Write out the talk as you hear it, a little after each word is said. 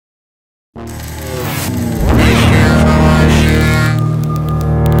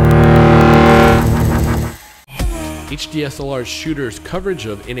HDSLR Shooter's coverage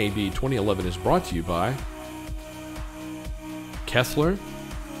of NAB 2011 is brought to you by Kessler,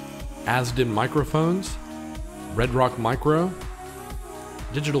 Asden Microphones, Red Rock Micro,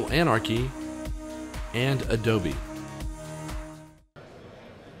 Digital Anarchy, and Adobe.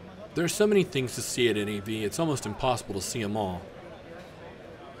 There are so many things to see at NAB, it's almost impossible to see them all.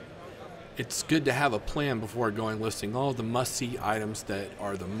 It's good to have a plan before going, listing all of the must-see items that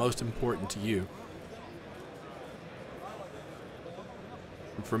are the most important to you.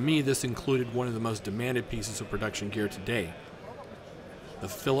 And for me, this included one of the most demanded pieces of production gear today, the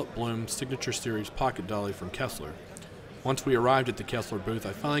Philip Bloom Signature Series Pocket Dolly from Kessler. Once we arrived at the Kessler booth,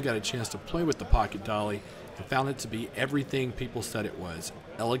 I finally got a chance to play with the Pocket Dolly and found it to be everything people said it was: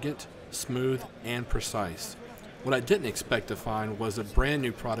 elegant, smooth, and precise. What I didn't expect to find was a brand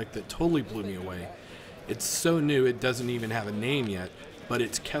new product that totally blew me away. It's so new it doesn't even have a name yet, but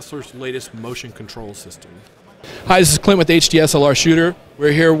it's Kessler's latest motion control system. Hi, this is Clint with HDSLR Shooter.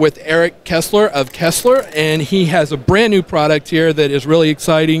 We're here with Eric Kessler of Kessler, and he has a brand new product here that is really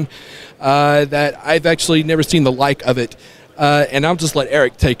exciting that I've actually never seen the like of it. And I'll just let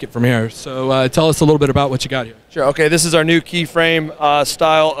Eric take it from here. So tell us a little bit about what you got here. Sure. Okay, this is our new keyframe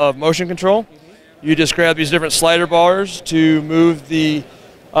style of motion control. You just grab these different slider bars to move the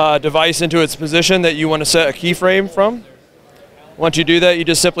device into its position that you want to set a keyframe from. Once you do that, you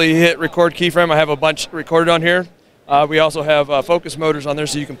just simply hit record keyframe. I have a bunch recorded on here. We also have focus motors on there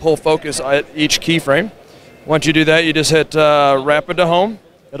so you can pull focus at each keyframe. Once you do that, you just hit rapid to home.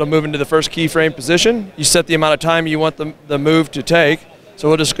 It'll move into the first keyframe position. You set the amount of time you want the move to take. So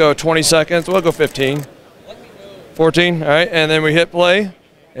we'll just go 20 seconds. We'll go 15, 14, all right, and then we hit play.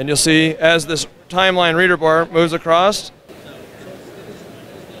 And you'll see as this timeline reader bar moves across,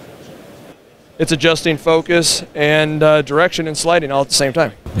 it's adjusting focus and direction and sliding all at the same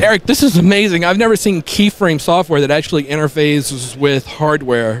time. Eric, this is amazing. I've never seen keyframe software that actually interfaces with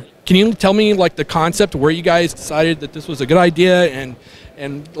hardware. Can you tell me like the concept, where you guys decided that this was a good idea,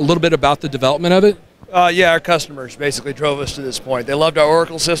 and a little bit about the development of it? Yeah, our customers basically drove us to this point. They loved our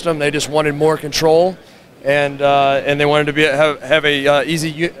Oracle system. They just wanted more control, and they wanted to have a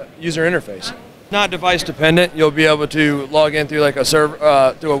easy user interface. Not device dependent. You'll be able to log in through like a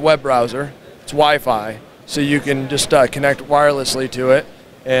through a web browser. It's Wi-Fi, so you can just connect wirelessly to it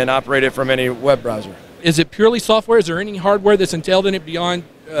and operate it from any web browser. Is it purely software? Is there any hardware that's entailed in it beyond,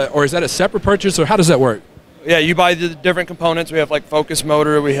 or is that a separate purchase, or how does that work? Yeah, you buy the different components. We have like focus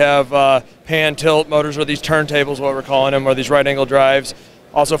motor, we have pan tilt motors, or these turntables, what we're calling them, or these right angle drives.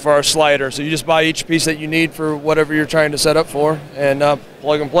 Also for our slider. So you just buy each piece that you need for whatever you're trying to set up for, and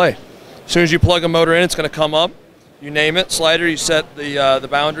plug and play. As soon as you plug a motor in, it's going to come up. You name it, slider, you set the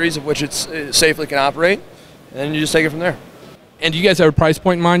boundaries of which it safely can operate, and then you just take it from there. And do you guys have a price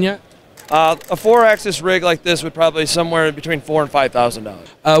point in mind yet? A 4-axis rig like this would probably somewhere between $4,000 and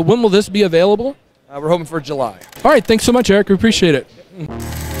 $5,000. When will this be available? We're hoping for July. All right, thanks so much, Eric. We appreciate it.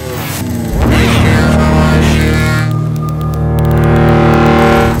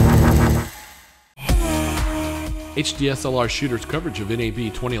 HDSLR Shooter's coverage of NAB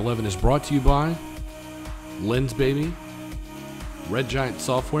 2011 is brought to you by Lens Baby, Red Giant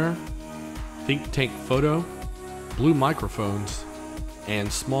Software, Think Tank Photo, Blue Microphones,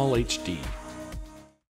 and Small HD.